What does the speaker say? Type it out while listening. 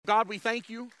God, we thank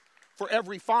you for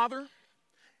every father,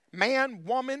 man,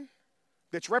 woman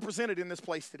that's represented in this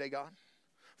place today, God.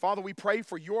 Father, we pray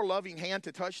for your loving hand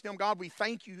to touch them. God, we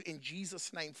thank you in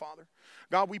Jesus' name, Father.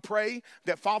 God, we pray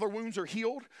that father wounds are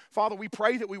healed. Father, we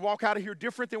pray that we walk out of here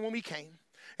different than when we came.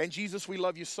 And Jesus, we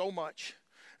love you so much.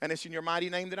 And it's in your mighty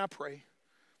name that I pray.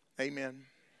 Amen.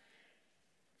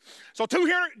 So two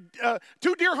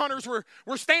deer hunters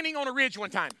were standing on a ridge one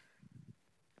time.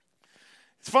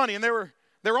 It's funny, and they were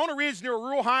on a ridge near a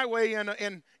rural highway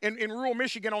in rural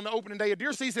Michigan on the opening day of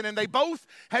deer season, and they both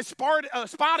had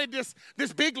spotted this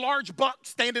big, large buck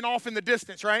standing off in the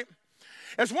distance, right?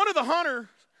 As one of the hunters,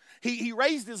 he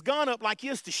raised his gun up like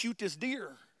this to shoot this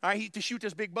deer, right? To shoot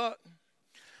this big buck.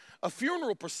 A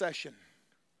funeral procession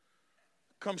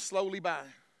comes slowly by.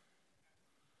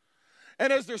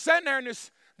 And as they're sitting there and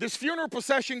this funeral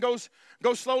procession goes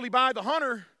slowly by, the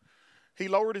hunter, he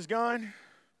lowered his gun,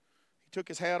 he took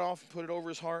his hat off and put it over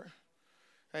his heart,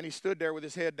 and he stood there with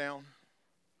his head down.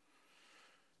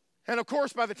 And of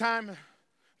course, by the time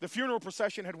the funeral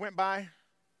procession had went by,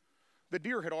 the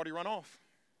deer had already run off.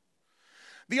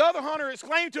 The other hunter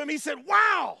exclaimed to him, he said,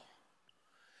 "Wow!"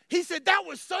 He said, "That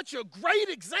was such a great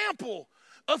example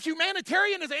of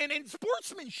humanitarianism and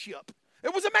sportsmanship.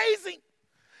 It was amazing."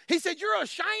 He said, "You're a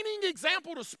shining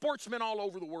example to sportsmen all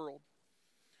over the world."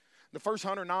 The first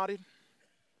hunter nodded,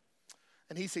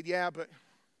 and he said, "Yeah, but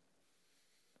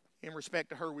in respect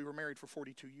to her, we were married for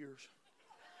 42 years.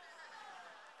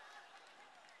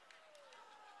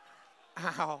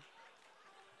 Ow.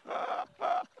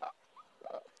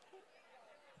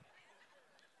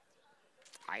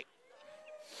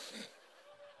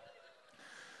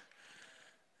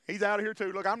 He's out of here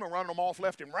too. Look, I'm going to run them off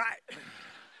left and right.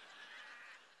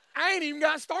 I ain't even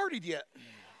got started yet.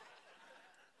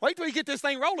 Wait till you get this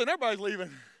thing rolling. Everybody's leaving.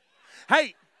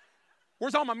 Hey,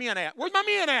 where's all my men at? Where's my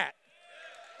men at?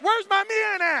 Where's my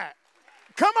men at?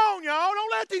 Come on, y'all.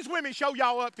 Don't let these women show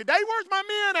y'all up today. Where's my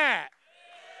men at?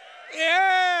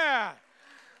 Yeah.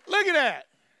 Look at that.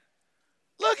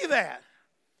 Look at that.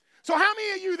 So how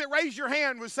many of you that raised your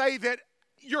hand would say that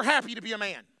you're happy to be a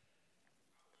man?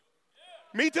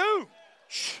 Me too.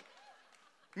 Shh.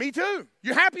 Me too.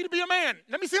 You're happy to be a man.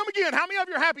 Let me see them again. How many of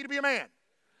you are happy to be a man?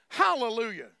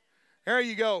 Hallelujah. There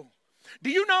you go. Do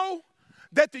you know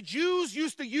that the Jews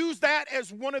used to use that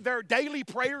as one of their daily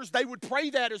prayers? They would pray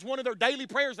that as one of their daily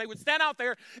prayers. They would stand out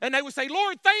there and they would say,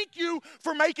 "Lord, thank you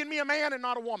for making me a man and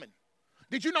not a woman."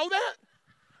 Did you know that?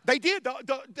 They did.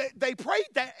 They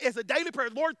prayed that as a daily prayer.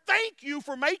 "Lord, thank you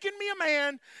for making me a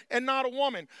man and not a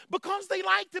woman," because they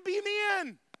like to be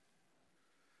men.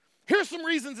 Here's some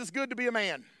reasons it's good to be a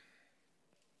man.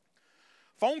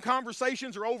 Phone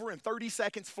conversations are over in 30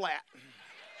 seconds flat.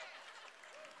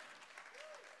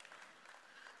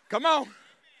 Come on.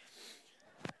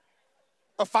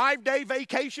 A 5-day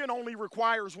vacation only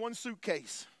requires one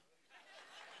suitcase.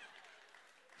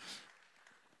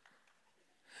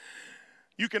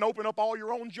 You can open up all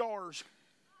your own jars.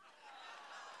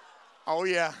 Oh,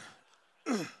 yeah.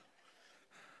 You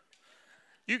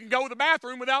can go to the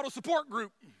bathroom without a support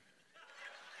group.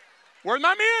 Where's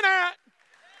my men at?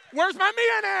 Where's my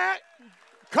men at?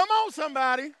 Come on,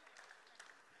 somebody.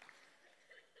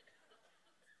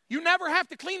 You never have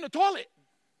to clean the toilet.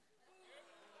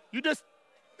 You just,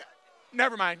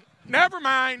 never mind. Never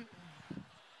mind.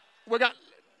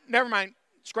 Never mind.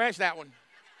 Scratch that one.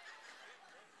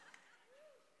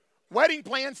 Wedding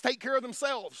plans take care of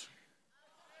themselves.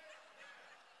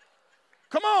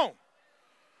 Come on.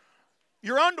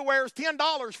 Your underwear is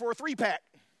 $10 for a 3-pack.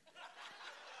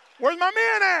 Where's my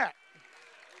man at?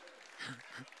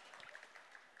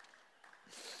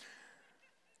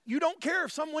 You don't care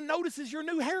if someone notices your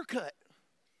new haircut.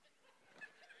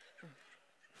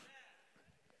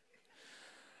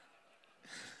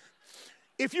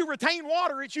 If you retain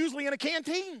water, it's usually in a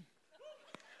canteen.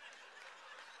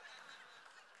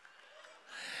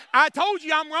 I told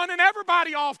you I'm running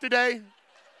everybody off today.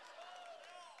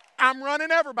 I'm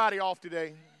running everybody off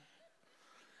today.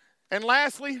 And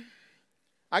lastly,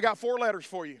 I got 4 letters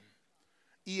for you.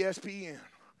 ESPN.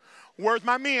 Where's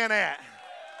my men at?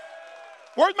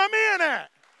 Where's my men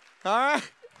at? All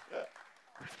right.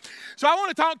 So I want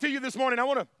to talk to you this morning. I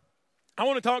want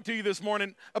to talk to you this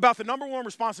morning about the number one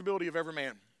responsibility of every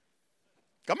man.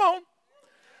 Come on.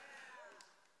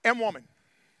 And woman.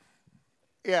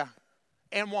 Yeah.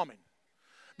 And woman.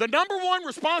 The number one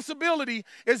responsibility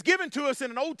is given to us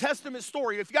in an Old Testament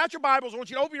story. If you got your Bibles, I want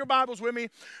you to open your Bibles with me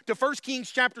to 1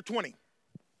 Kings chapter 20.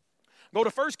 Go to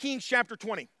 1 Kings chapter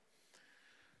 20.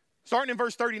 Starting in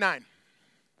verse 39.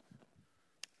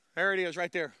 There it is right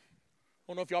there. I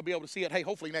don't know if y'all be able to see it. Hey,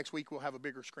 hopefully next week we'll have a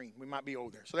bigger screen. We might be over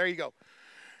there. So there you go.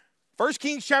 1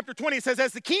 Kings chapter 20, it says,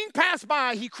 as the king passed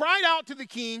by, he cried out to the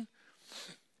king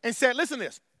and said, listen to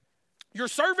this. Your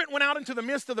servant went out into the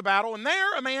midst of the battle, and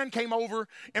there a man came over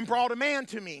and brought a man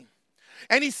to me.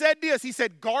 And he said this, he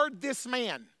said, guard this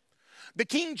man. The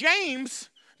King James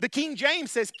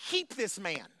says, keep this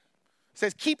man.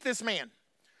 Says, keep this man.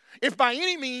 If by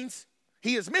any means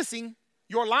he is missing,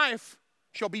 your life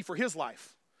shall be for his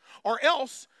life. Or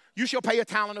else you shall pay a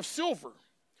talent of silver.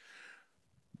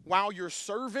 While your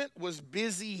servant was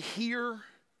busy here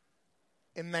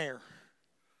and there.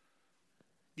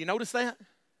 You notice that? I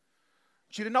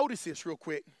want you to notice this real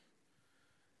quick.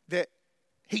 That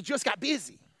he just got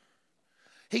busy.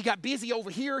 He got busy over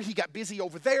here. He got busy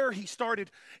over there. He started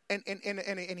and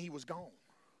he was gone.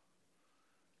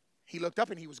 He looked up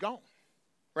and he was gone.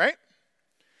 Right?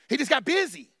 He just got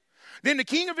busy. Then the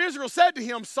king of Israel said to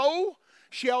him, so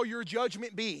shall your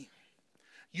judgment be.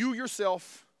 You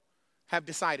yourself have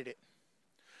decided it.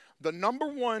 The number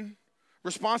one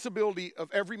responsibility of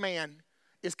every man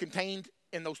is contained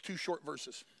in those two short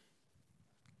verses.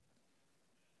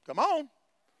 Come on.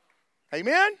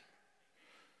 Amen.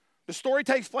 The story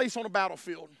takes place on a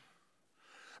battlefield.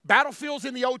 Battlefields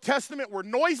in the Old Testament were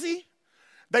noisy.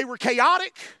 They were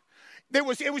chaotic. It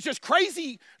was just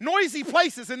crazy, noisy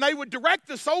places, and they would direct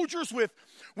the soldiers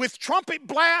with trumpet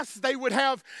blasts. They would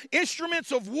have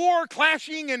instruments of war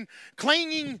clashing and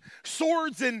clanging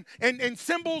swords and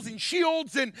cymbals and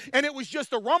shields, and it was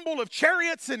just a rumble of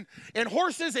chariots and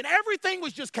horses, and everything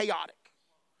was just chaotic.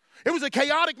 It was a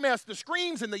chaotic mess. The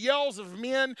screams and the yells of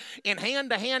men in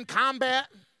hand-to-hand combat.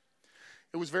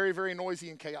 It was very, very noisy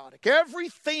and chaotic.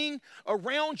 Everything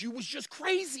around you was just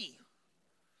crazy.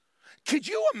 Could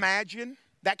you imagine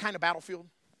that kind of battlefield?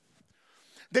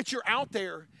 That you're out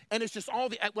there and it's just all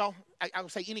the, well, I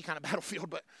would say any kind of battlefield,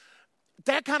 but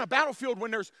that kind of battlefield when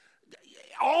there's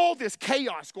all this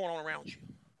chaos going on around you.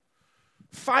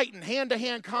 Fighting,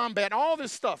 hand-to-hand combat, all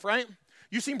this stuff, right?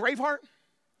 You seen Braveheart?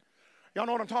 Y'all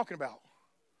know what I'm talking about.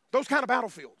 Those kind of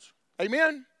battlefields.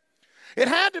 Amen? It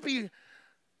had to be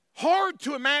hard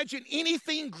to imagine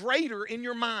anything greater in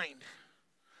your mind.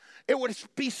 It would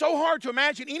be so hard to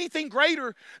imagine anything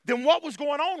greater than what was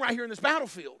going on right here in this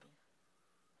battlefield.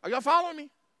 Are y'all following me?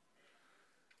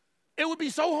 It would be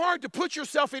so hard to put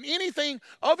yourself in anything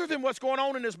other than what's going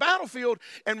on in this battlefield.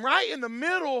 And right in the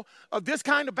middle of this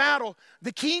kind of battle,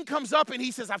 the king comes up and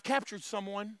he says, I've captured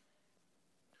someone.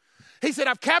 He said,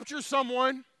 I've captured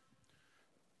someone,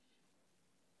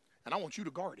 and I want you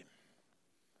to guard him.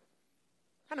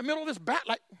 In the middle of this battle,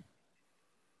 like,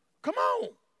 come on.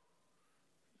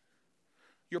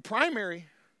 Your primary,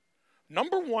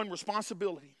 number one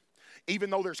responsibility, even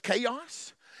though there's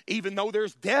chaos, even though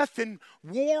there's death and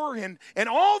war and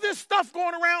all this stuff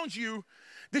going around you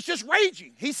that's just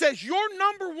raging. He says, your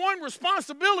number one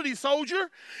responsibility, soldier,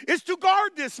 is to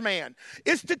guard this man,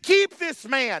 is to keep this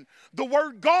man. The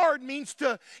word guard means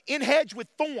to hedge with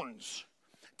thorns,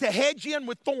 to hedge in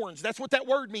with thorns. That's what that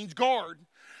word means, guard.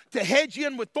 To hedge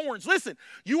in with thorns. Listen,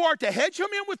 you are to hedge him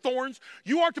in with thorns.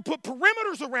 You are to put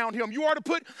perimeters around him. You are to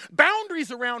put boundaries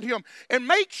around him and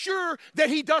make sure that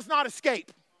he does not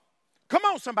escape. Come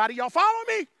on, somebody. Y'all follow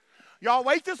me? Y'all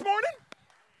awake this morning?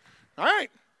 All right.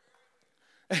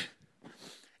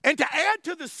 And to add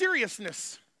to the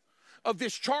seriousness of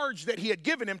this charge that he had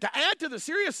given him, to add to the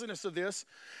seriousness of this,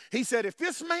 he said, if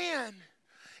this man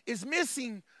is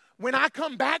missing when I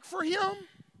come back for him,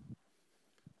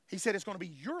 he said it's going to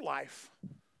be your life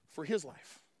for his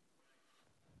life.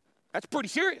 That's pretty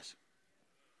serious.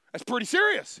 That's pretty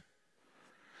serious.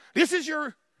 This is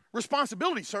your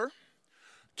responsibility, sir,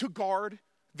 to guard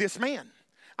this man.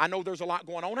 I know there's a lot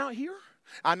going on out here.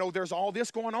 I know there's all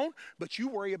this going on, but you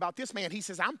worry about this man. He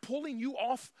says, I'm pulling you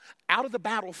off out of the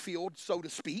battlefield, so to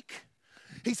speak.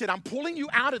 He said, I'm pulling you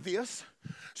out of this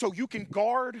so you can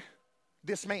guard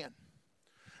this man.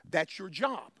 That's your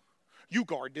job. You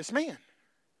guard this man.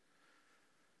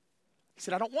 He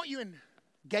said, I don't want you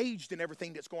engaged in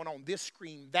everything that's going on. This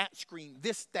scream,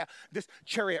 this, that, this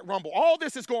chariot rumble. All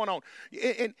this is going on.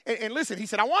 And listen, he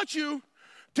said, I want you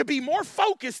to be more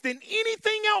focused than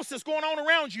anything else that's going on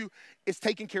around you is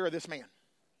taking care of this man.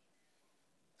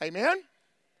 Amen?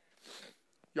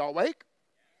 Y'all awake?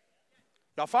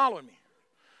 Y'all following me?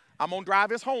 I'm going to drive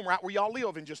this home right where y'all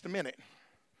live in just a minute.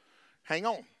 Hang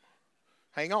on.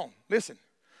 Hang on. Listen,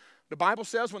 the Bible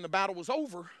says when the battle was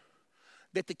over,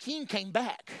 that the king came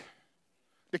back.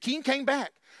 The king came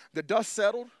back. The dust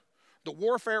settled. The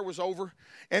warfare was over.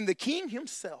 And the king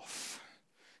himself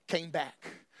came back.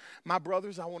 My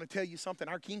brothers, I want to tell you something.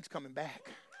 Our king's coming back.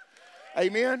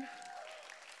 Amen.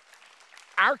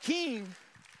 Our king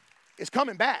is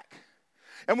coming back.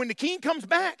 And when the king comes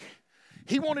back,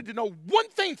 He wanted to know one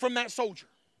thing from that soldier.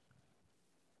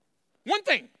 One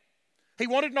thing he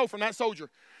wanted to know from that soldier.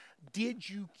 Did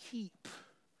you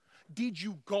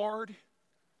guard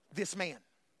this man?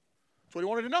 That's what he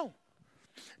wanted to know.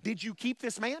 Did you keep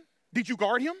this man? Did you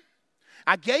guard him?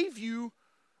 I gave you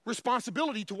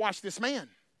responsibility to watch this man.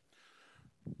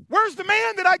 Where's the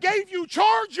man that I gave you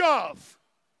charge of?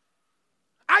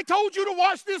 I told you to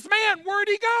watch this man. Where'd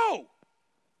he go?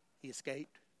 He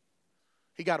escaped.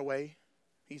 He got away.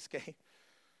 He escaped.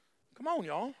 Come on,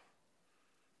 y'all.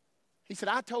 He said,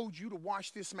 I told you to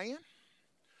watch this man.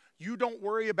 You don't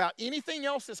worry about anything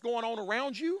else that's going on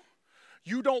around you.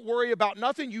 You don't worry about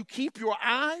nothing. You keep your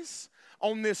eyes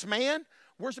on this man.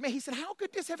 Where's the man? He said, how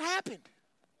could this have happened?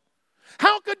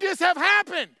 How could this have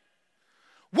happened?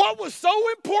 What was so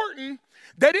important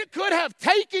that it could have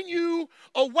taken you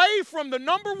away from the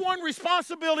number one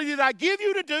responsibility that I give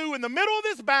you to do in the middle of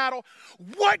this battle?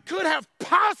 What could have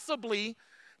possibly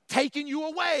taken you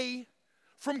away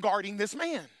from guarding this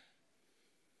man?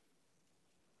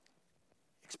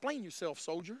 Explain yourself,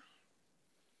 soldier.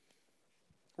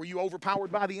 Were you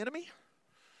overpowered by the enemy?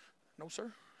 No,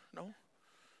 sir. No,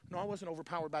 I wasn't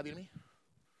overpowered by the enemy.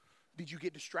 Did you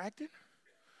get distracted?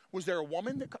 Was there a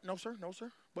woman that? No, sir.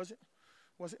 Was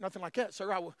it nothing like that,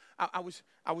 sir? I was.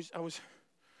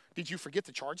 Did you forget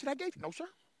the charge that I gave you? No, sir.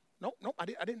 No, I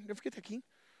didn't forget that, King.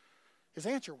 His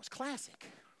answer was classic.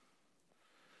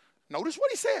 Notice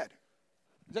what he said.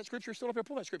 Is that scripture still up there?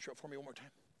 Pull that scripture up for me one more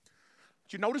time.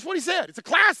 Did you notice what he said? It's a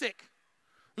classic.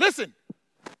 Listen.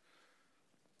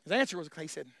 His answer was, he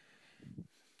said,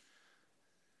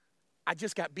 I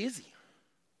just got busy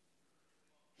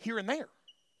here and there.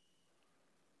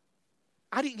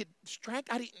 I didn't get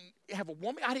distracted. I didn't have a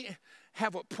woman. I didn't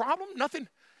have a problem. Nothing.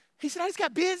 He said, I just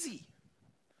got busy.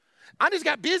 I just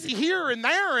got busy here and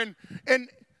there, and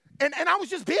I was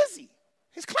just busy.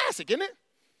 It's classic, isn't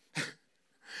it?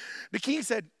 The king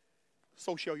said,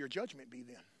 so shall your judgment be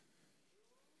then.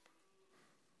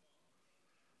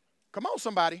 Come on,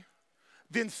 somebody.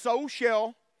 Then so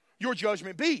shall your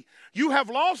judgment be. You have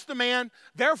lost the man,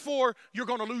 therefore you're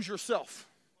going to lose yourself.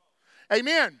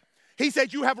 Amen. He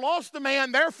said, you have lost the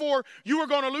man, therefore you are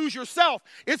going to lose yourself.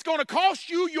 It's going to cost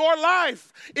you your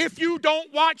life if you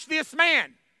don't watch this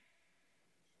man.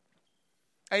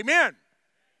 Amen.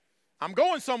 I'm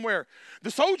going somewhere.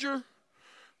 The soldier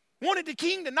wanted the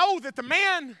king to know that the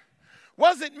man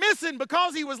wasn't missing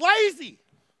because he was lazy.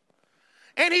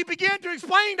 And he began to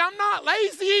explain, I'm not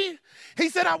lazy. He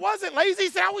said, I wasn't lazy. He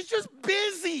said, I was just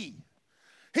busy.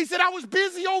 He said, I was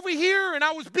busy over here and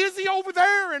I was busy over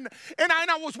there and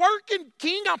I was working,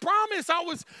 King, I promise. I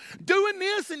was doing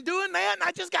this and doing that and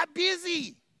I just got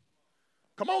busy.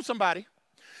 Come on, somebody.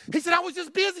 He said, I was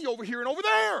just busy over here and over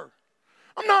there.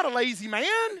 I'm not a lazy man.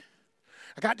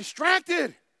 I got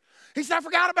distracted. He said, I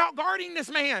forgot about guarding this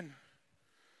man.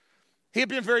 He had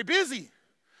been very busy.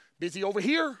 Busy over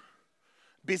here.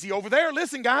 Busy over there.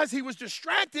 Listen, guys, he was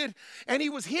distracted and he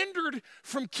was hindered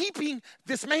from keeping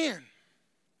this man.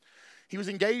 He was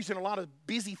engaged in a lot of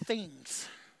busy things,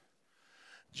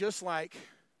 just like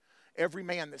every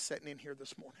man that's sitting in here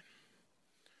this morning.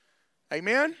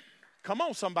 Amen? Come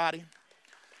on, somebody.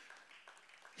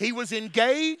 He was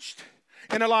engaged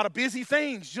in a lot of busy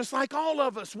things, just like all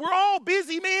of us. We're all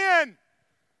busy men.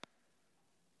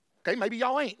 Okay, maybe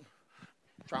y'all ain't.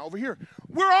 Try over here.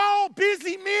 We're all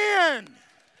busy men.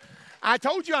 I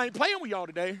told you I ain't playing with y'all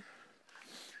today.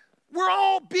 We're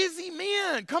all busy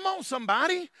men. Come on,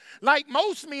 somebody. Like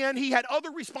most men, he had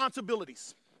other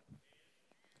responsibilities.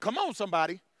 Come on,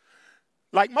 somebody.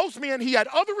 Like most men, he had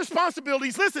other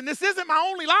responsibilities. Listen, this isn't my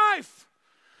only life.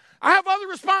 I have other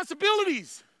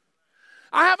responsibilities.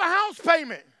 I have a house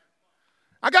payment.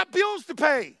 I got bills to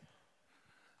pay.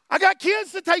 I got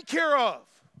kids to take care of.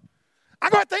 I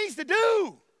got things to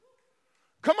do.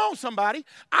 Come on, somebody.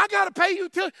 I got to pay you.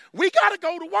 We got to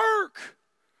go to work.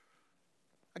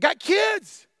 I got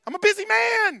kids. I'm a busy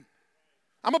man.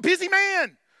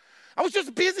 I was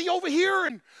just busy over here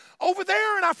and over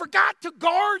there, and I forgot to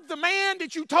guard the man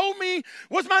that you told me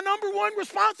was my number one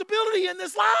responsibility in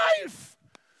this life.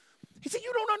 He said,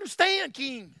 you don't understand,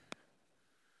 King.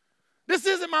 This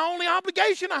isn't my only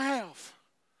obligation I have.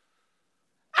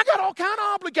 I got all kind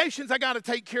of obligations I got to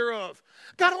take care of.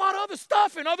 Got a lot of other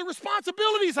stuff and other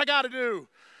responsibilities I got to do.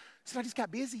 So I just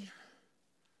got busy.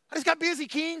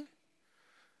 King.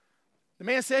 The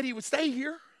man said he would stay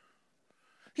here.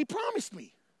 He promised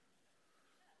me.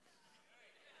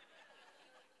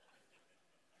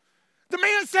 The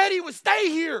man said he would stay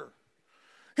here.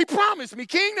 He promised me,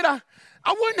 King, that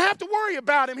I wouldn't have to worry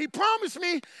about him. He promised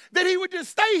me that he would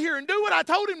just stay here and do what I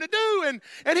told him to do,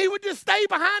 and he would just stay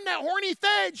behind that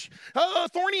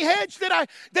thorny hedge that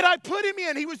I put him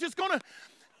in. He was just going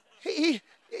to,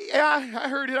 I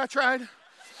heard it. I tried.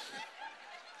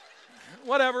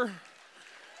 Whatever.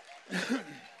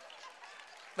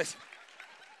 Listen.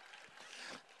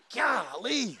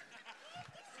 Golly.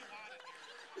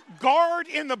 Guard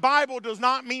in the Bible does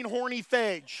not mean horny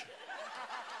hedge.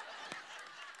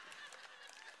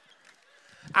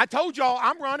 I told y'all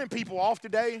I'm running people off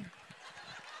today.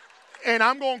 And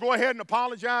I'm going to go ahead and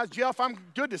apologize. Jeff, I'm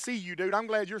good to see you, dude. I'm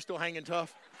glad you're still hanging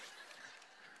tough.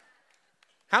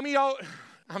 How many of y'all?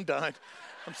 I'm done.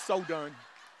 I'm so done.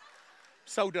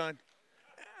 So done.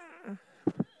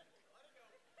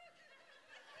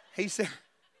 He said,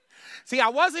 see,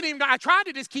 I tried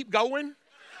to just keep going,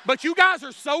 but you guys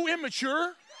are so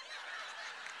immature.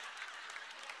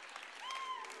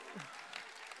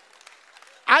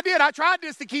 I did. I tried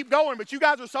this to keep going, but you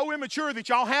guys are so immature that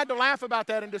y'all had to laugh about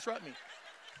that and disrupt me.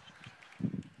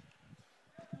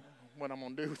 What I'm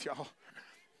going to do with y'all.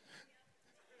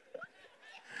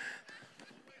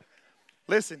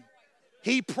 Listen,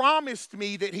 he promised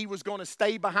me that he was going to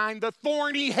stay behind the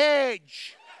thorny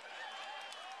hedge.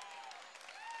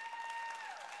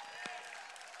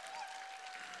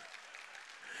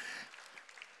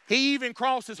 He even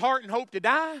crossed his heart and hoped to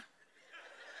die.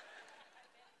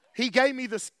 He gave me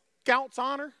the Scout's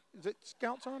honor. Is it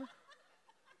Scout's honor?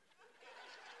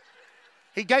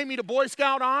 He gave me the Boy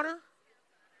Scout honor.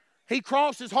 He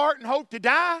crossed his heart and hoped to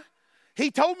die. He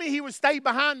told me he would stay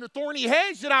behind the thorny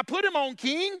hedge that I put him on,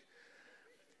 King.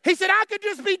 He said I could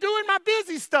just be doing my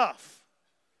busy stuff.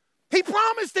 He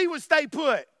promised he would stay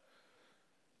put.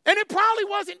 And it probably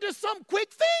wasn't just some quick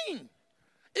thing.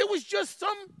 It was just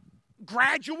some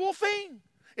gradual thing.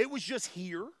 It was just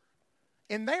here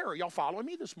and there. Y'all following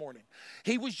me this morning?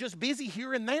 He was just busy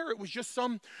here and there. It was just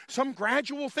some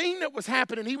gradual thing that was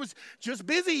happening. He was just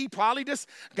busy. He probably just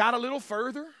got a little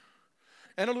further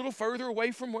and a little further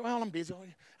away from, well, I'm busy.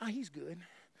 Oh, he's good.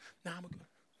 No, I'm good.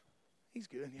 He's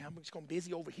good. Yeah, I'm just going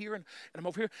busy over here and I'm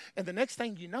over here. And the next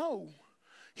thing you know,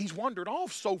 he's wandered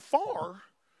off so far.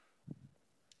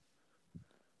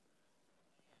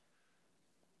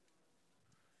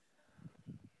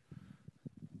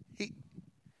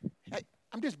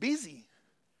 I'm just busy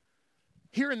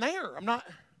here and there. I'm not.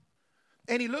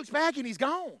 And he looks back and he's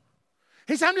gone.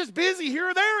 He said, I'm just busy here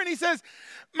or there. And he says,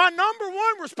 my number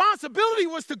one responsibility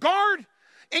was to guard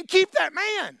and keep that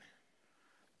man.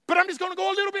 But I'm just going to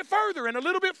go a little bit further and a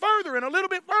little bit further and a little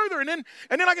bit further. And then,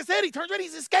 like I said, he turns around,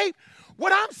 he's escaped.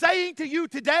 What I'm saying to you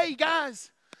today, guys,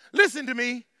 listen to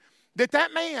me,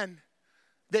 that man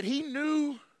that he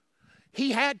knew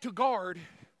he had to guard,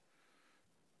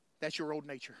 that's your old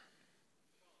nature.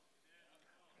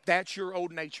 That's your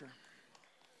old nature.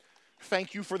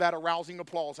 Thank you for that arousing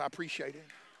applause. I appreciate it.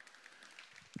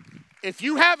 If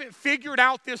you haven't figured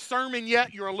out this sermon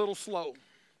yet, you're a little slow.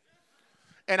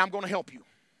 And I'm going to help you.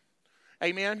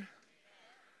 Amen.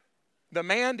 The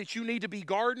man that you need to be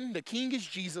guarding, the king is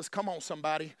Jesus. Come on,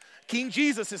 somebody. King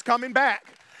Jesus is coming back.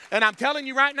 And I'm telling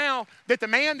you right now that the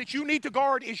man that you need to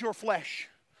guard is your flesh.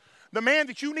 The man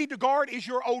that you need to guard is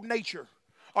your old nature.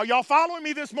 Are y'all following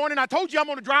me this morning? I told you I'm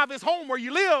going to drive this home where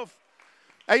you live.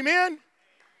 Amen.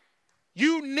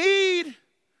 You need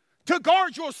to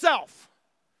guard yourself.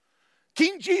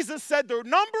 King Jesus said the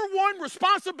number one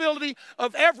responsibility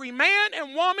of every man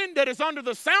and woman that is under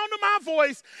the sound of my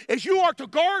voice is you are to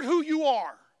guard who you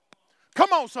are.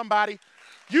 Come on, somebody.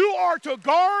 You are to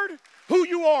guard who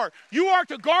you are. You are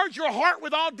to guard your heart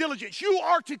with all diligence. You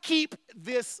are to keep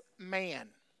this man.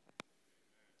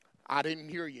 I didn't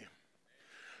hear you.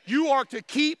 You are to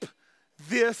keep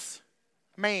this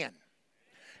man.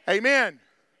 Amen.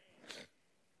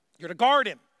 You're to guard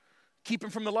him. Keep him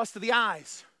from the lust of the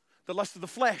eyes, the lust of the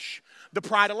flesh, the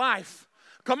pride of life.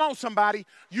 Come on, somebody.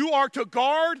 You are to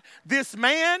guard this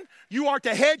man. You are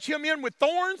to hedge him in with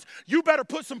thorns. You better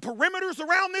put some perimeters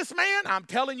around this man. I'm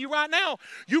telling you right now,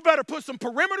 you better put some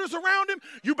perimeters around him.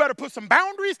 You better put some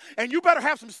boundaries, and you better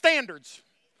have some standards.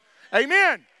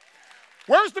 Amen.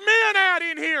 Where's the men at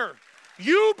in here?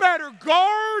 You better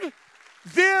guard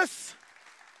this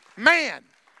man.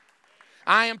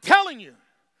 I am telling you.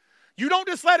 You don't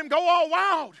just let him go all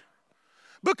wild,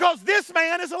 because this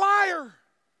man is a liar.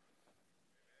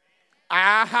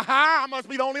 I must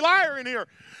be the only liar in here.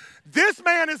 This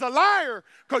man is a liar,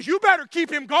 because you better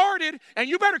keep him guarded, and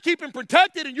you better keep him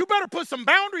protected, and you better put some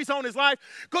boundaries on his life,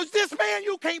 because this man,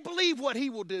 you can't believe what he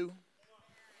will do.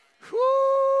 Whoo!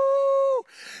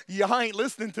 Y'all ain't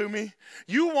listening to me.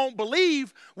 You won't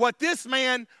believe what this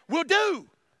man will do.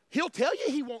 He'll tell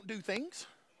you he won't do things.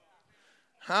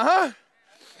 Huh?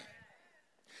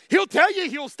 He'll tell you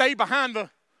he'll stay behind the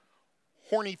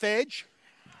horny edge.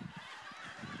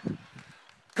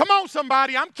 Come on,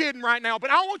 somebody. I'm kidding right now, but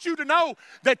I want you to know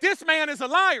that this man is a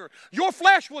liar. Your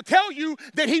flesh will tell you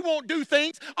that he won't do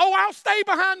things. Oh, I'll stay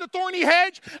behind the thorny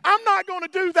hedge. I'm not going to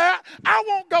do that. I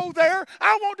won't go there.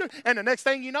 I won't do. And the next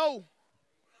thing you know,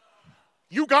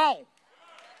 you gone.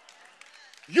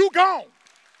 You gone.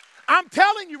 I'm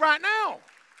telling you right now.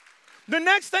 The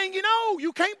next thing you know,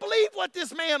 you can't believe what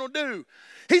this man will do.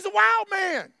 He's a wild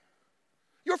man.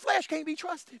 Your flesh can't be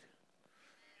trusted.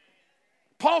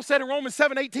 Paul said in Romans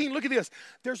 7:18, look at this.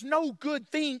 There's no good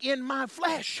thing in my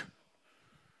flesh.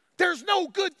 There's no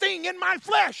good thing in my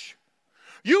flesh.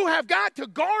 You have got to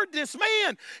guard this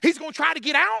man. He's going to try to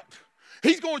get out.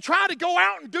 He's going to try to go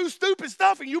out and do stupid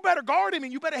stuff, and you better guard him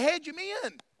and you better hedge him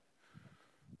in.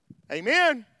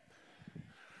 Amen.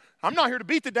 I'm not here to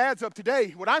beat the dads up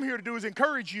today. What I'm here to do is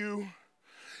encourage you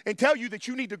and tell you that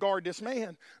you need to guard this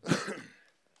man.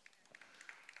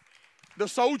 The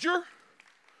soldier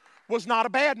was not a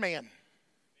bad man.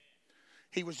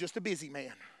 He was just a busy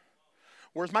man.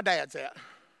 Where's my dads at?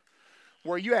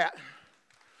 Where are you at?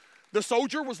 The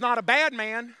soldier was not a bad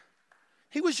man.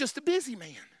 He was just a busy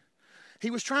man. He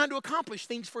was trying to accomplish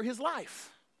things for his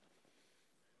life.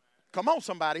 Come on,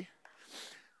 somebody.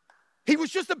 He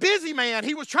was just a busy man.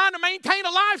 He was trying to maintain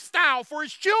a lifestyle for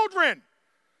his children.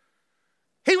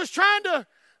 He was trying to,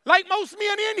 like most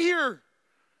men in here,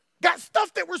 got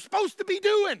stuff that we're supposed to be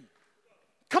doing.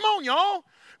 Come on, y'all.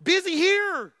 Busy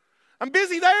here. I'm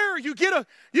busy there. You get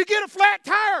a flat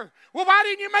tire. Well, why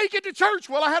didn't you make it to church?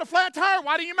 Well, I had a flat tire.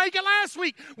 Why didn't you make it last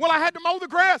week? Well, I had to mow the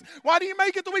grass. Why didn't you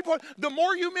make it the week before? The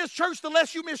more you miss church, the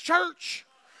less you miss church.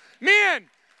 Men,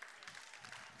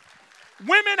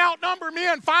 women outnumber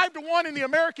men 5-1 in the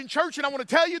American church, and I want to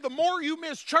tell you, the more you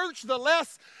miss church, the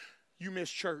less you miss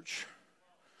church.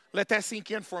 Let that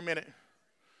sink in for a minute.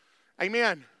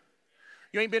 Amen.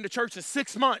 You ain't been to church in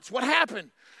 6 months. What happened?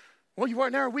 Well, you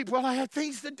weren't there a week. Well, I had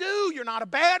things to do. You're not a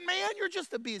bad man. You're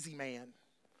just a busy man.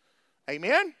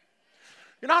 Amen?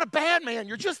 You're not a bad man.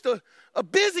 You're just a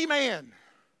busy man.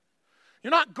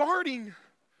 You're not guarding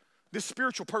this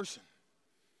spiritual person.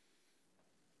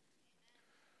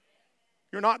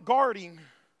 You're not guarding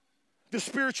the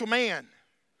spiritual man.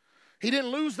 He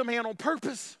didn't lose the man on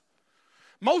purpose.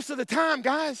 Most of the time,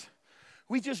 guys,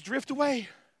 we just drift away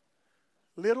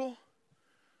little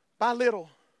by little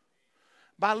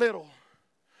by little.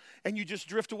 And you just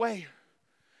drift away.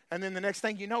 And then the next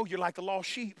thing you know, you're like the lost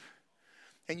sheep.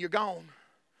 And you're gone.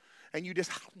 And you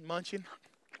just munching,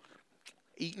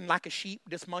 eating like a sheep,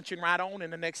 just munching right on.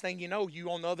 And the next thing you know, you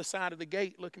on the other side of the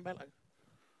gate looking back like,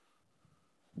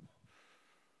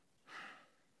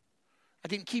 I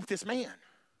didn't keep this man.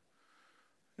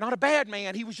 Not a bad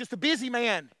man. He was just a busy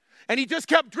man. And he just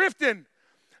kept drifting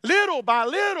little by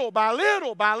little by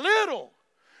little by little.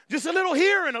 Just a little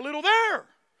here and a little there.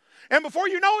 And before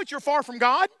you know it, you're far from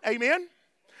God. Amen.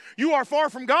 You are far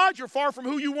from God. You're far from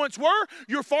who you once were.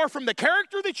 You're far from the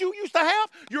character that you used to have.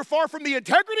 You're far from the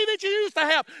integrity that you used to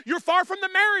have. You're far from the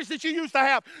marriage that you used to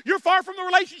have. You're far from the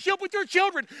relationship with your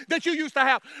children that you used to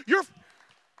have.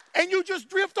 And you just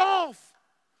drift off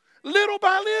little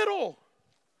by little.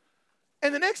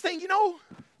 And the next thing you know,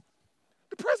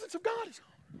 the presence of God is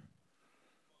gone.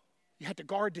 You have to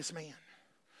guard this man.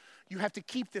 You have to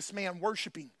keep this man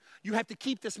worshiping. You have to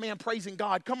keep this man praising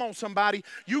God. Come on, somebody.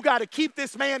 You got to keep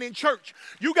this man in church.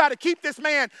 You got to keep this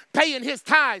man paying his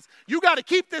tithes. You got to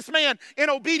keep this man in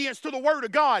obedience to the word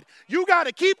of God. You got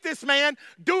to keep this man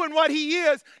doing what he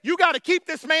is. You got to keep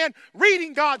this man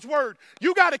reading God's word.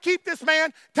 You got to keep this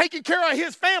man taking care of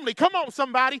his family. Come on,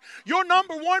 somebody. Your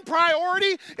number one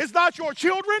priority is not your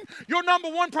children. Your number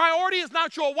one priority is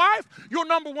not your wife. Your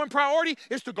number one priority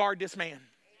is to guard this man.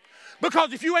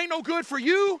 Because if you ain't no good for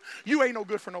you, you ain't no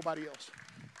good for nobody else.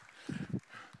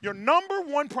 Your number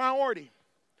one priority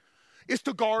is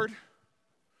to guard.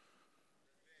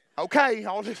 Okay,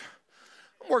 I'm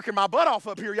working my butt off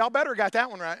up here. Y'all better got that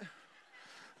one right.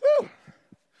 Woo. I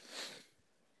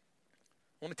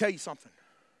want to tell you something.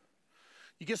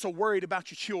 You get so worried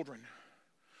about your children.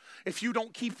 If you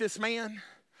don't keep this man,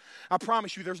 I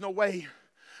promise you there's no way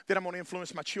that I'm going to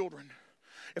influence my children.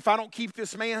 If I don't keep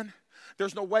this man,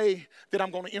 there's no way that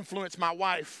I'm going to influence my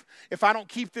wife. If I don't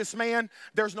keep this man,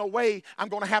 there's no way I'm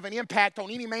going to have an impact on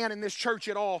any man in this church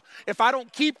at all. If I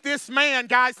don't keep this man,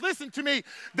 guys, listen to me.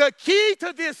 The key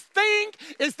to this thing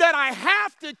is that I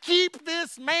have to keep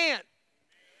this man.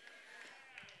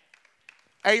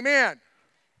 Amen.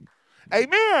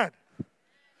 Amen.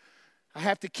 I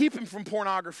have to keep him from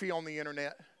pornography on the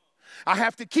internet. I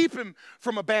have to keep him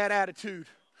from a bad attitude.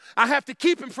 I have to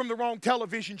keep him from the wrong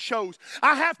television shows.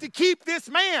 I have to keep this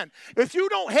man. If you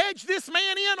don't hedge this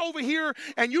man in over here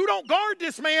and you don't guard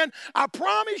this man, I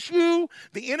promise you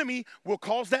the enemy will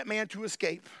cause that man to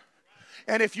escape.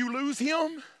 And if you lose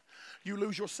him, you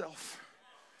lose yourself.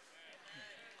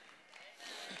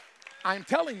 I'm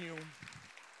telling you,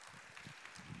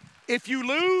 if you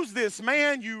lose this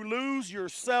man, you lose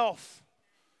yourself.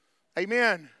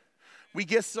 Amen. We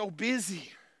get so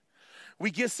busy. We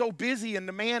get so busy and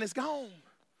the man is gone.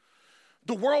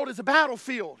 The world is a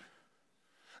battlefield.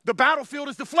 The battlefield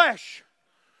is the flesh.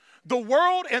 The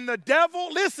world and the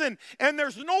devil, listen, and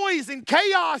there's noise and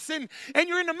chaos and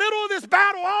you're in the middle of this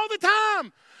battle all the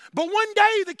time. But one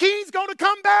day the king's going to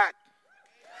come back.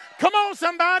 Come on,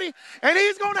 somebody. And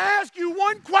he's going to ask you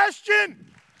one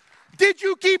question. Did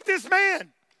you keep this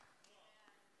man?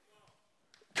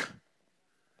 He's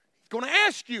going to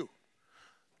ask you.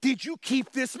 Did you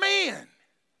keep this man?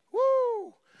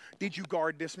 Woo! Did you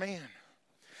guard this man?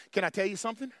 Can I tell you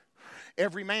something?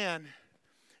 Every man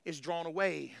is drawn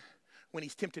away when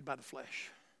he's tempted by the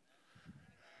flesh.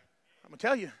 I'm going to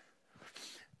tell you,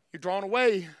 you're drawn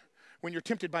away when you're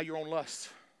tempted by your own lusts.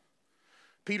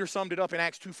 Peter summed it up in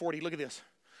Acts 2:40. Look at this.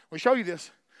 Let me show you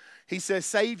this. He says,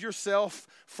 save yourself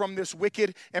from this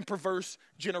wicked and perverse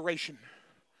generation.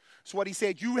 That's what he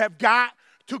said. You have got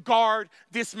to guard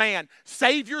this man.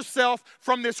 Save yourself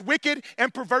from this wicked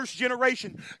and perverse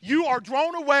generation. You are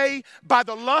drawn away by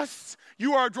the lusts.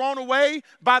 You are drawn away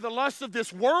by the lusts of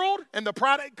this world and the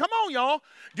pride. Come on, y'all.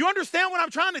 Do you understand what I'm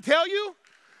trying to tell you?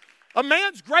 A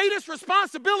man's greatest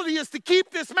responsibility is to keep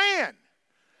this man.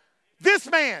 This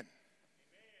man.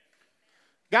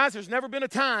 Guys, there's never been a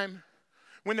time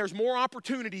when there's more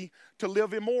opportunity to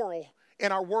live immoral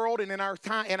in our world and in our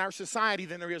time, in our society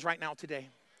than there is right now today.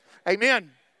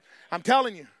 Amen. I'm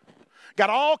telling you. Got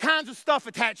all kinds of stuff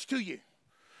attached to you.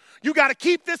 You got to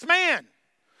keep this man.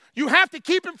 You have to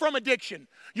keep him from addiction.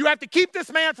 You have to keep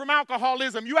this man from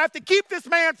alcoholism. You have to keep this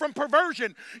man from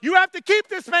perversion. You have to keep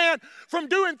this man from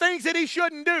doing things that he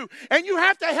shouldn't do. And you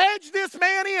have to hedge this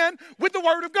man in with the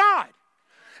word of God.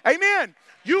 Amen.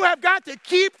 You have got to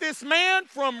keep this man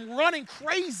from running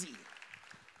crazy.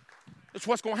 That's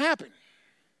what's going to happen.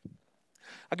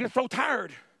 I get so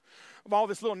tired of all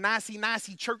this little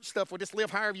nicey church stuff where just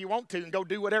live however you want to and go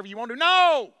do whatever you want to.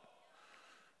 No.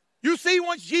 You see,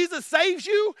 once Jesus saves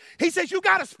you, he says you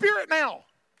got a spirit now.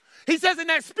 He says, and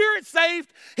that spirit's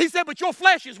saved. He said, but your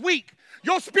flesh is weak.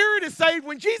 Your spirit is saved.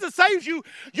 When Jesus saves you,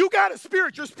 you got a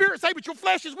spirit. Your spirit's saved, but your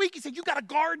flesh is weak. He said, you got to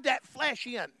guard that flesh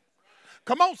in.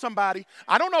 Come on, somebody.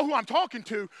 I don't know who I'm talking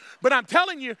to, but I'm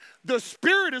telling you, the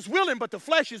spirit is willing, but the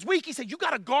flesh is weak. He said, you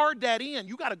got to guard that in.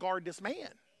 You got to guard this man.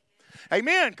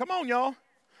 Amen. Come on, y'all.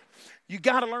 You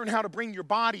got to learn how to bring your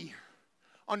body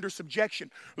under subjection.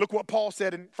 Look what Paul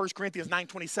said in 1 Corinthians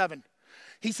 9:27.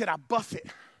 He said, I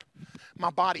buffet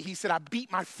my body. He said, I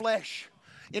beat my flesh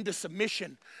into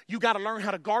submission. You got to learn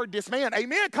how to guard this man.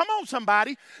 Amen. Come on,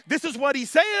 somebody. This is what he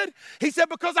said. He said,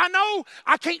 because I know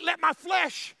I can't let my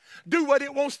flesh do what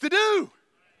it wants to do.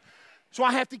 So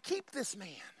I have to keep this man.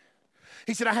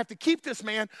 He said, I have to keep this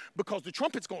man because the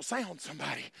trumpet's going to sound,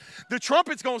 somebody. The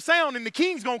trumpet's going to sound and the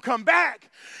king's going to come back.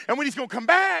 And when he's going to come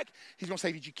back, he's going to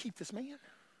say, did you keep this man?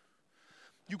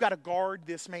 You got to guard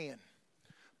this man.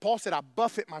 Paul said, I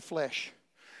buffet my flesh.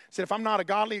 He said, if I'm not a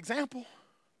godly example,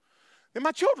 then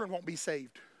my children won't be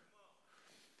saved.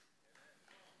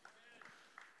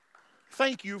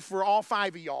 Thank you for all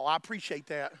 5 of y'all. I appreciate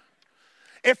that.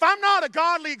 If I'm not a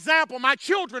godly example, my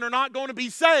children are not going to be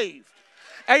saved.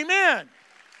 Amen.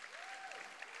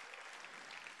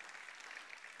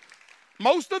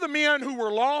 Most of the men who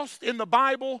were lost in the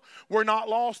Bible were not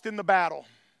lost in the battle.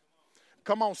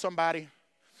 Come on, somebody.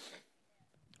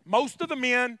 Most of the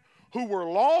men who were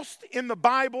lost in the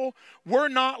Bible were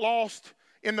not lost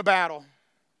in the battle.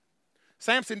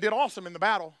 Samson did awesome in the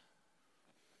battle.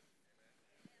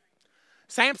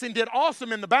 Samson did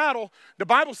awesome in the battle. The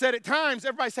Bible said at times,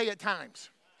 everybody say at times.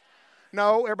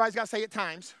 No, everybody's got to say at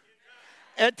times.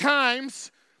 At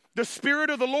times, the Spirit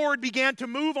of the Lord began to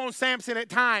move on Samson at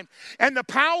times. And the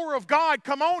power of God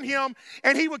come on him,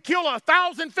 and he would kill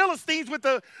 1,000 Philistines with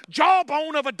the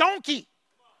jawbone of a donkey.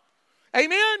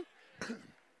 Amen?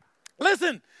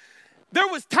 Listen, there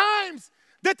was times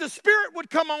that the Spirit would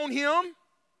come on him,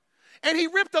 and he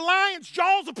ripped the lion's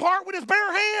jaws apart with his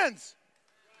bare hands.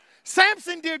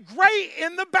 Samson did great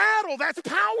in the battle. That's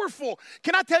powerful.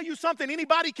 Can I tell you something?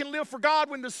 Anybody can live for God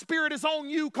when the Spirit is on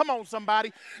you. Come on,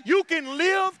 somebody. You can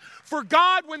live for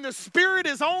God when the Spirit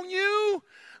is on you.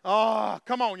 Oh,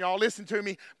 come on, y'all. Listen to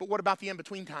me. But what about the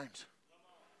in-between times?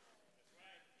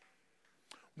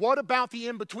 What about the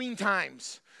in-between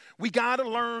times? We got to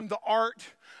learn the art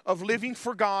of living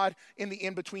for God in the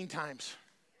in-between times.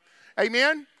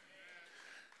 Amen?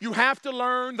 You have to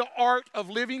learn the art of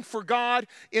living for God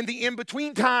in the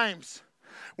in-between times.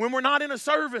 When we're not in a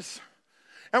service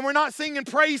and we're not singing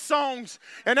praise songs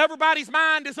and everybody's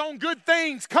mind is on good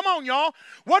things. Come on, y'all.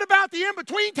 What about the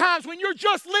in-between times when you're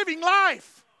just living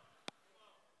life?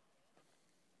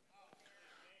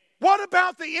 What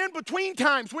about the in-between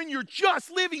times when you're just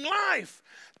living life?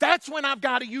 That's when I've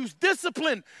got to use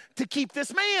discipline to keep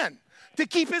this man, to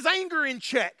keep his anger in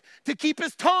check, to keep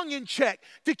his tongue in check,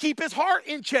 to keep his heart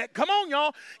in check. Come on,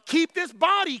 y'all. Keep this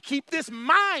body, keep this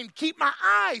mind, keep my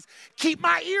eyes, keep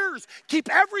my ears, keep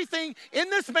everything in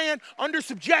this man under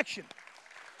subjection.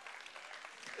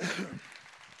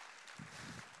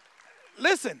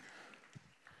 Listen,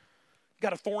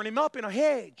 got to thorn him up in a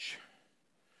hedge.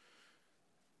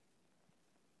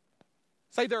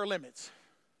 Say there are limits.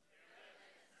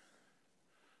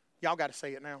 Y'all got to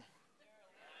say it now.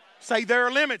 Say there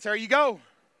are limits. There you go.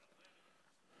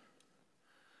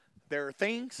 There are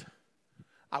things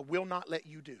I will not let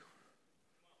you do.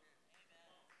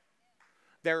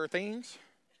 There are things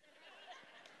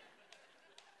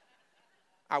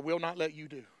I will not let you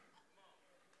do.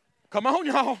 Come on,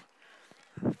 y'all.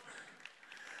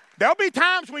 There'll be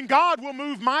times when God will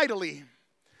move mightily.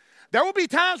 There will be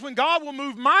times when God will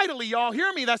move mightily. Y'all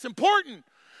hear me? That's important.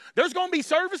 There's going to be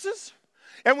services.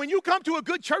 And when you come to a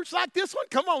good church like this one,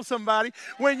 come on somebody.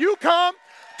 When you come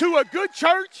to a good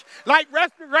church like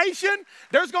Restoration,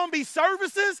 there's going to be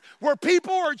services where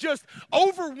people are just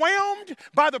overwhelmed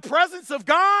by the presence of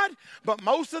God. But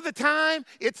most of the time,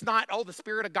 it's not, oh, the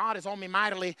Spirit of God is on me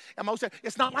mightily. And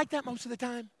it's not like that most of the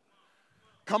time.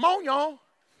 Come on, y'all.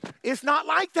 It's not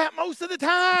like that most of the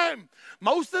time.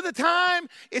 Most of the time,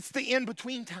 it's the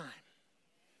in-between time.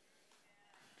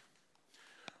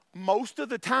 Most of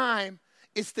the time,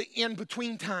 it's the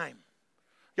in-between time.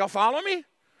 Y'all follow me?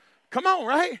 Come on,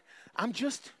 right? I'm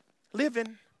just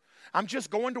living. I'm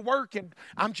just going to work and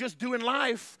I'm just doing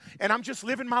life and I'm just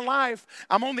living my life.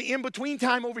 I'm on the in-between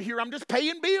time over here. I'm just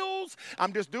paying bills.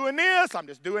 I'm just doing this. I'm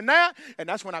just doing that. And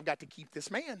that's when I've got to keep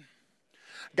this man.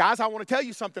 Guys, I want to tell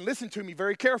you something. Listen to me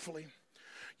very carefully.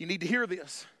 You need to hear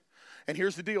this. And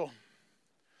here's the deal.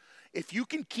 If you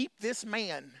can keep this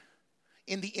man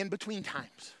in the in-between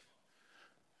times,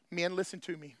 men, listen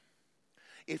to me.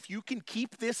 If you can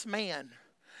keep this man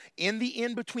in the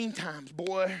in-between times,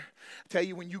 boy, I tell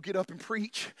you, when you get up and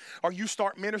preach or you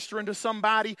start ministering to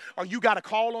somebody or you got a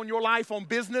call on your life on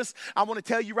business, I want to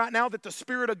tell you right now that the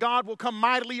Spirit of God will come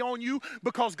mightily on you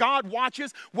because God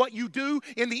watches what you do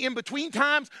in the in-between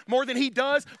times more than He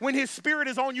does when His Spirit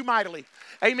is on you mightily.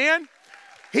 Amen?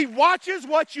 He watches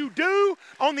what you do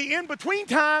on the in-between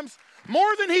times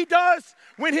more than He does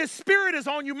when His Spirit is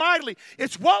on you mightily.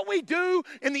 It's what we do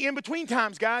in the in-between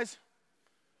times, guys.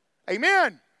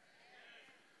 Amen.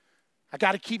 I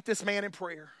got to keep this man in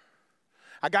prayer.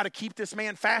 I got to keep this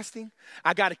man fasting.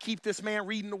 I got to keep this man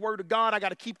reading the Word of God. I got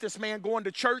to keep this man going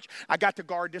to church. I got to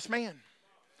guard this man.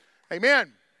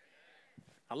 Amen.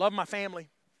 I love my family.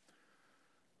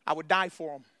 I would die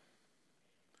for them.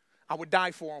 I would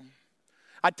die for them.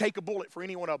 I'd take a bullet for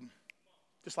any one of them.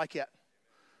 Just like that.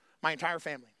 My entire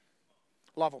family.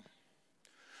 Love them.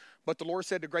 But the Lord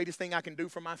said the greatest thing I can do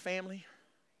for my family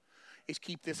is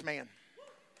keep this man.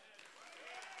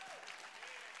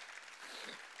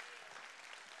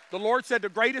 The Lord said the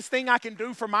greatest thing I can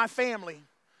do for my family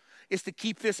is to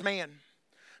keep this man.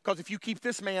 Because if you keep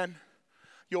this man,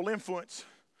 you'll influence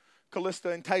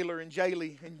Callista and Taylor and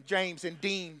Jaylee and James and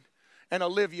Dean and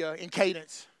Olivia and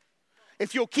Cadence.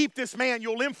 If you'll keep this man,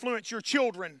 you'll influence your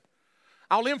children.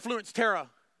 I'll influence Tara.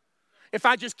 If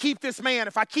I just keep this man,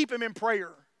 if I keep him in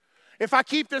prayer, if I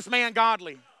keep this man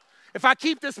godly, if I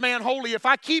keep this man holy, if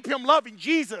I keep him loving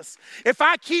Jesus, if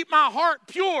I keep my heart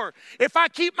pure, if I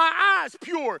keep my eyes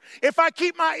pure, if I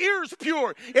keep my ears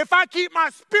pure, if I keep my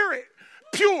spirit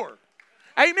pure,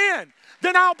 amen,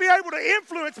 then I'll be able to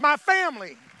influence my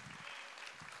family.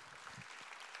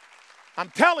 I'm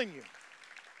telling you,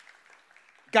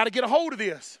 got to get a hold of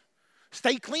this.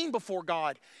 Stay clean before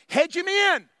God. Hedge him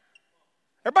in.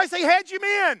 Everybody say hedge him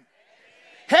in.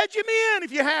 Hedge him in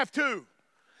if you have to.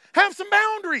 Have some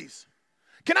boundaries.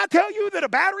 Can I tell you that a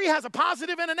battery has a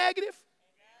positive and a negative?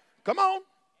 Come on.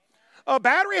 A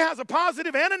battery has a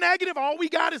positive and a negative. All we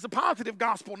got is a positive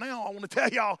gospel now. I want to tell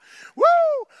y'all. Woo!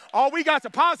 All we got is a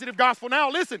positive gospel now.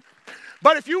 Listen,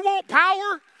 but if you want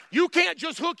power, you can't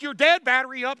just hook your dead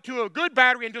battery up to a good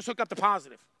battery and just hook up the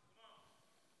positive.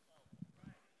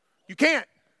 You can't.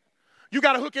 You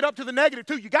got to hook it up to the negative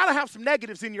too. You got to have some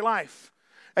negatives in your life.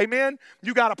 Amen?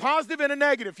 You got a positive and a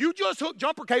negative. If you just hook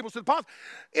jumper cables to the positive,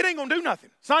 it ain't going to do nothing.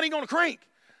 It's not even going to crank.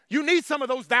 You need some of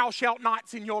those thou shalt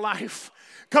nots in your life.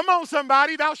 Come on,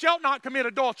 somebody. Thou shalt not commit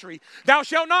adultery. Thou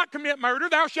shalt not commit murder.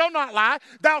 Thou shalt not lie.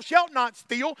 Thou shalt not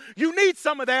steal. You need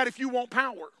some of that if you want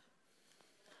power.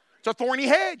 It's a thorny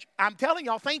hedge. I'm telling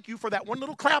y'all, thank you for that one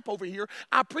little clap over here.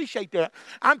 I appreciate that.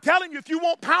 I'm telling you, if you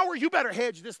want power, you better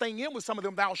hedge this thing in with some of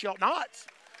them thou shalt nots.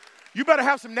 You better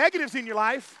have some negatives in your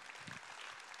life.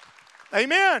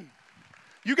 Amen.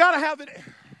 You got to have it.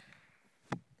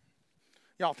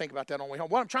 Y'all think about that on the way home.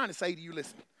 What I'm trying to say to you,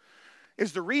 listen,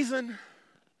 is the reason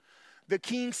the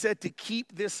king said to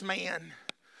keep this man,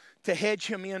 to hedge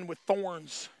him in with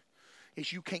thorns,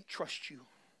 is you can't trust you.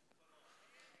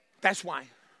 That's why.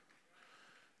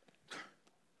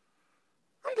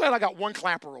 I'm glad I got one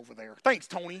clapper over there. Thanks,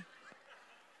 Tony.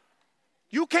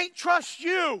 You can't trust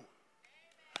you.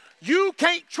 You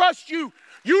can't trust you.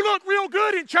 You look real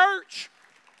good in church.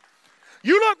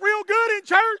 You look real good in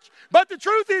church, but the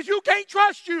truth is you can't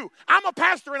trust you. I'm a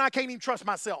pastor and I can't even trust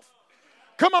myself.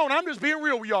 Come on, I'm just being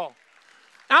real with y'all.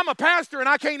 I'm a pastor and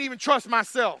I can't even trust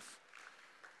myself.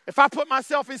 If I put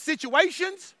myself in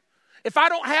situations, if I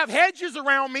don't have hedges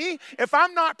around me, if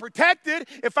I'm not protected,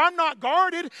 if I'm not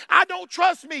guarded, I don't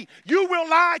trust me. You will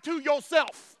lie to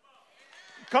yourself.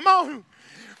 Come on.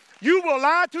 You will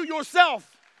lie to yourself.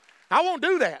 I won't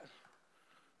do that.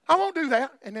 I won't do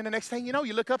that. And then the next thing you know,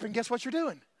 you look up and guess what you're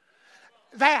doing?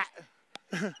 That.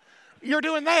 You're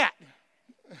doing that.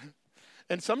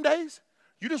 And some days,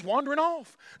 you're just wandering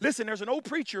off. Listen, there's an old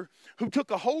preacher who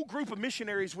took a whole group of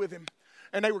missionaries with him.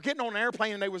 And they were getting on an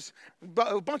airplane, and there was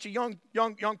a bunch of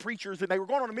young preachers, and they were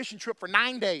going on a mission trip for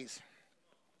 9 days.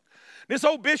 This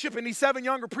old bishop and these 7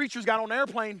 younger preachers got on an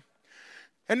airplane,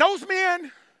 and those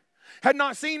men had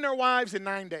not seen their wives in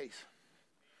 9 days.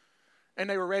 And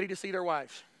they were ready to see their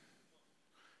wives.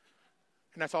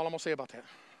 And that's all I'm going to say about that.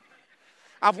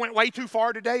 I've went way too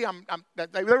far today.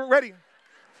 They were ready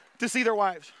to see their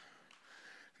wives.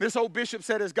 This old bishop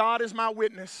said, as God is my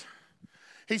witness,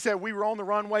 he said, we were on the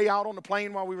runway out on the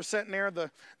plane while we were sitting there.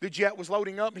 The jet was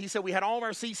loading up. He said, we had all of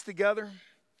our seats together.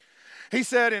 He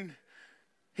said, and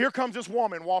here comes this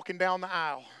woman walking down the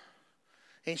aisle.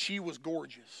 And she was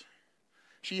gorgeous.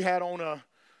 She had on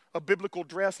a biblical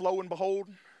dress, lo and behold.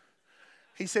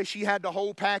 He said she had the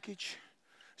whole package.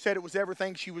 Said it was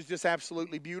everything. She was just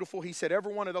absolutely beautiful. He said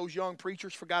every one of those young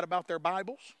preachers forgot about their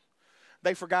Bibles.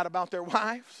 They forgot about their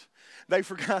wives. They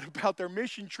forgot about their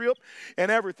mission trip and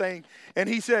everything. And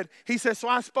he said, so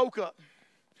I spoke up.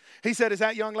 He said, as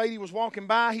that young lady was walking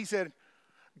by, he said,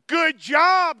 good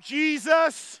job,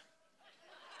 Jesus.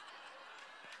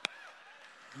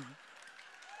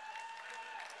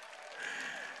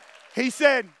 He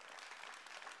said,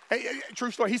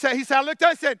 true story. He said, I looked up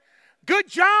and said, good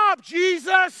job,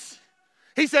 Jesus.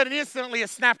 He said, and instantly it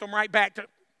snapped them right back to,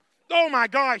 oh my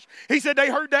gosh. He said, they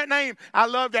heard that name. I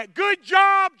love that. Good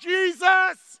job,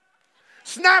 Jesus.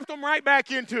 Snapped them right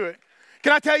back into it.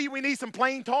 Can I tell you, we need some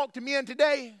plain talk to men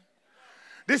today.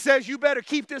 This says you better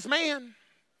keep this man.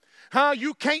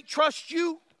 You can't trust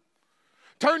you.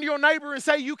 Turn to your neighbor and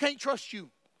say, you can't trust you.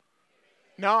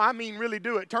 No, I mean really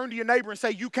do it. Turn to your neighbor and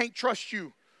say, you can't trust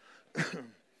you.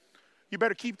 You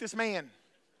better keep this man.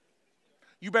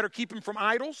 You better keep him from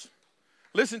idols.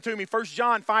 Listen to me, 1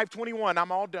 John 5:21.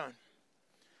 I'm all done.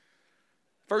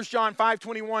 1 John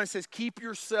 5:21 says, keep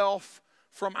yourself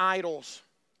from idols.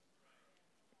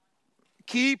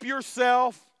 Keep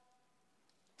yourself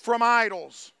from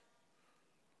idols.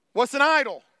 What's an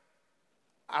idol?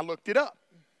 I looked it up.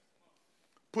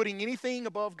 Putting anything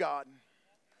above God.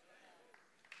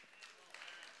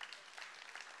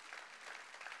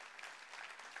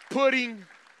 Putting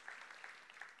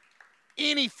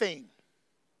anything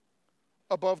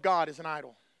above God is an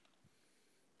idol.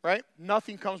 Right?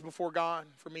 Nothing comes before God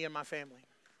for me and my family.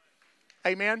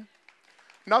 Amen?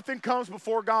 Nothing comes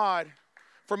before God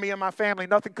for me and my family.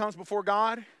 Nothing comes before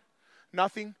God.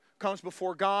 Nothing comes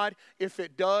before God. If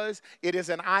it does, it is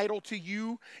an idol to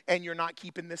you, and you're not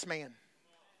keeping this man.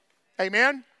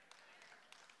 Amen?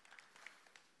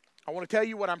 I want to tell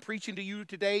you what I'm preaching to you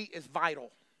today is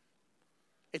vital.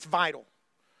 It's vital.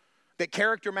 That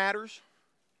character matters.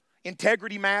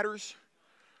 Integrity matters.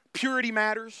 Purity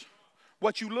matters.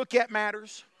 What you look at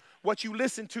matters. What you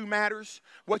listen to matters.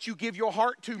 What you give your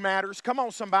heart to matters. Come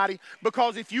on, somebody.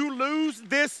 Because if you lose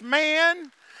this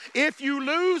man,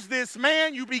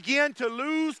 you begin to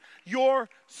lose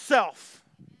yourself.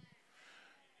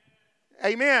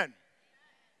 Amen.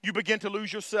 You begin to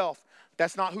lose yourself.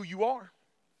 That's not who you are.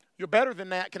 You're better than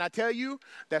that. Can I tell you?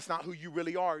 That's not who you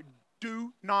really are.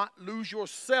 Do not lose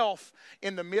yourself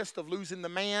in the midst of losing the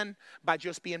man by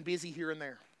just being busy here and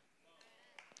there.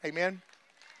 Amen.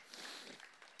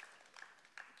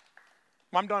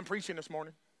 I'm done preaching this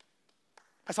morning.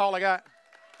 That's all I got.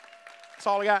 That's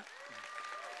all I got.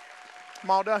 I'm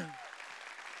all done.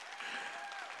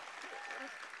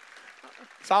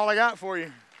 That's all I got for you. I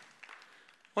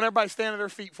want everybody to stand at their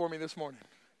feet for me this morning.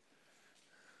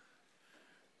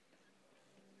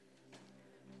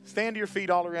 Stand to your feet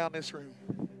all around this room.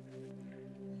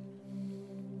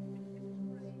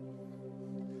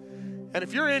 And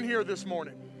if you're in here this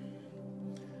morning,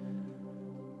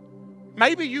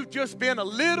 maybe you've just been a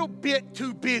little bit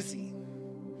too busy.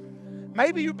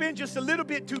 Maybe you've been just a little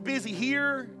bit too busy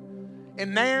here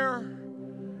and there.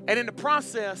 And in the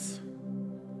process,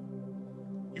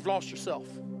 you've lost yourself.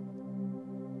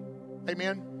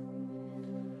 Amen.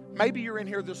 Maybe you're in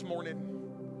here this morning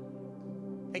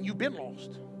and you've been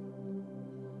lost.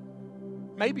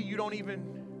 Maybe you don't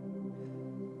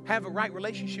even have a right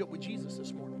relationship with Jesus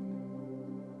this morning.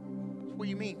 What do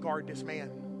you mean, guard this man?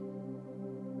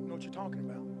 You know what you're talking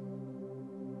about.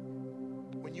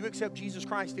 When you accept Jesus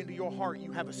Christ into your heart,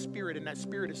 you have a spirit, and that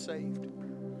spirit is saved.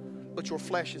 But your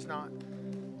flesh is not.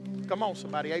 Come on,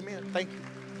 somebody. Amen. Thank you.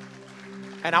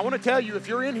 And I want to tell you, if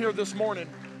you're in here this morning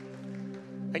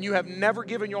and you have never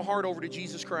given your heart over to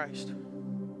Jesus Christ,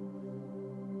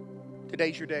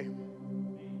 today's your day.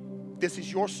 This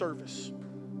is your service.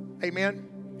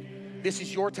 Amen. This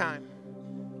is your time.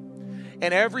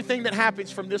 And everything that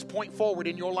happens from this point forward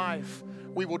in your life,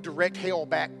 we will direct hell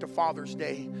back to Father's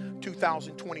Day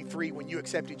 2023 when you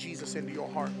accepted Jesus into your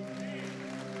heart.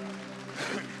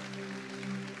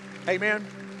 Amen.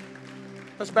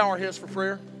 Let's bow our heads for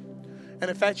prayer.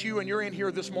 And if that's you and you're in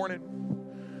here this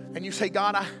morning and you say,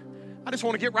 God, I just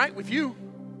want to get right with you,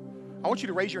 I want you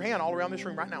to raise your hand all around this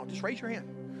room right now. Just raise your hand.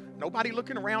 Nobody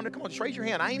looking around. Come on, just raise your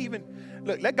hand. I ain't even,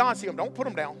 look, let God see them. Don't put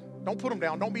them down. Don't put them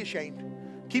down. Don't be ashamed.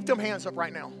 Keep them hands up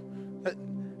right now.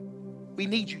 We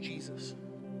need you, Jesus.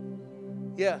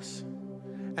 Yes.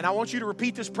 And I want you to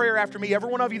repeat this prayer after me.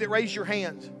 Every one of you that raised your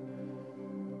hands.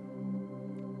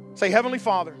 Say, Heavenly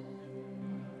Father,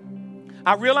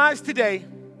 I realize today,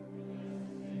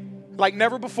 like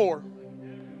never before,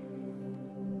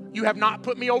 you have not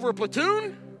put me over a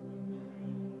platoon.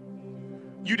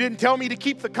 You didn't tell me to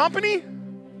keep the company.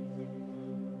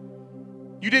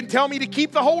 You didn't tell me to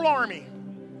keep the whole army.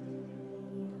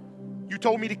 You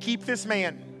told me to keep this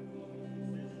man.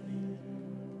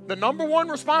 The number one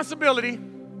responsibility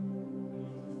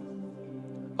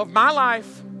of my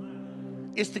life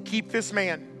is to keep this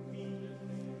man.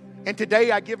 And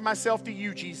today I give myself to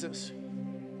you, Jesus.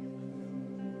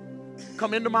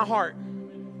 Come into my heart.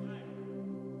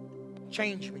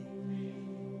 Change me.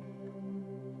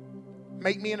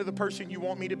 Make me into the person you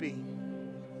want me to be.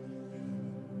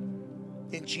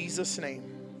 In Jesus' name.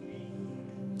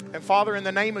 And Father, in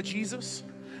the name of Jesus,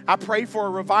 I pray for a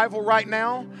revival right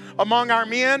now among our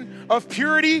men of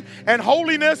purity and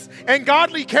holiness and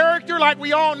godly character like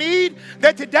we all need.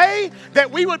 That today,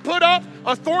 that we would put up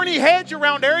a thorny hedge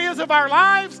around areas of our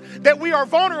lives that we are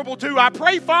vulnerable to. I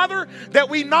pray, Father, that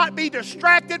we not be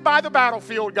distracted by the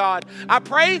battlefield, God. I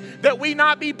pray that we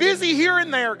not be busy here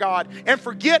and there, God, and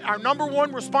forget our number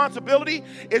one responsibility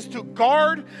is to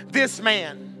guard this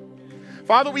man.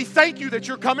 Father, we thank you that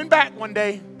you're coming back one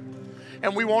day,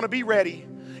 and we want to be ready.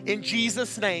 In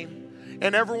Jesus' name.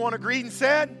 And everyone agreed and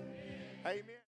said, Amen.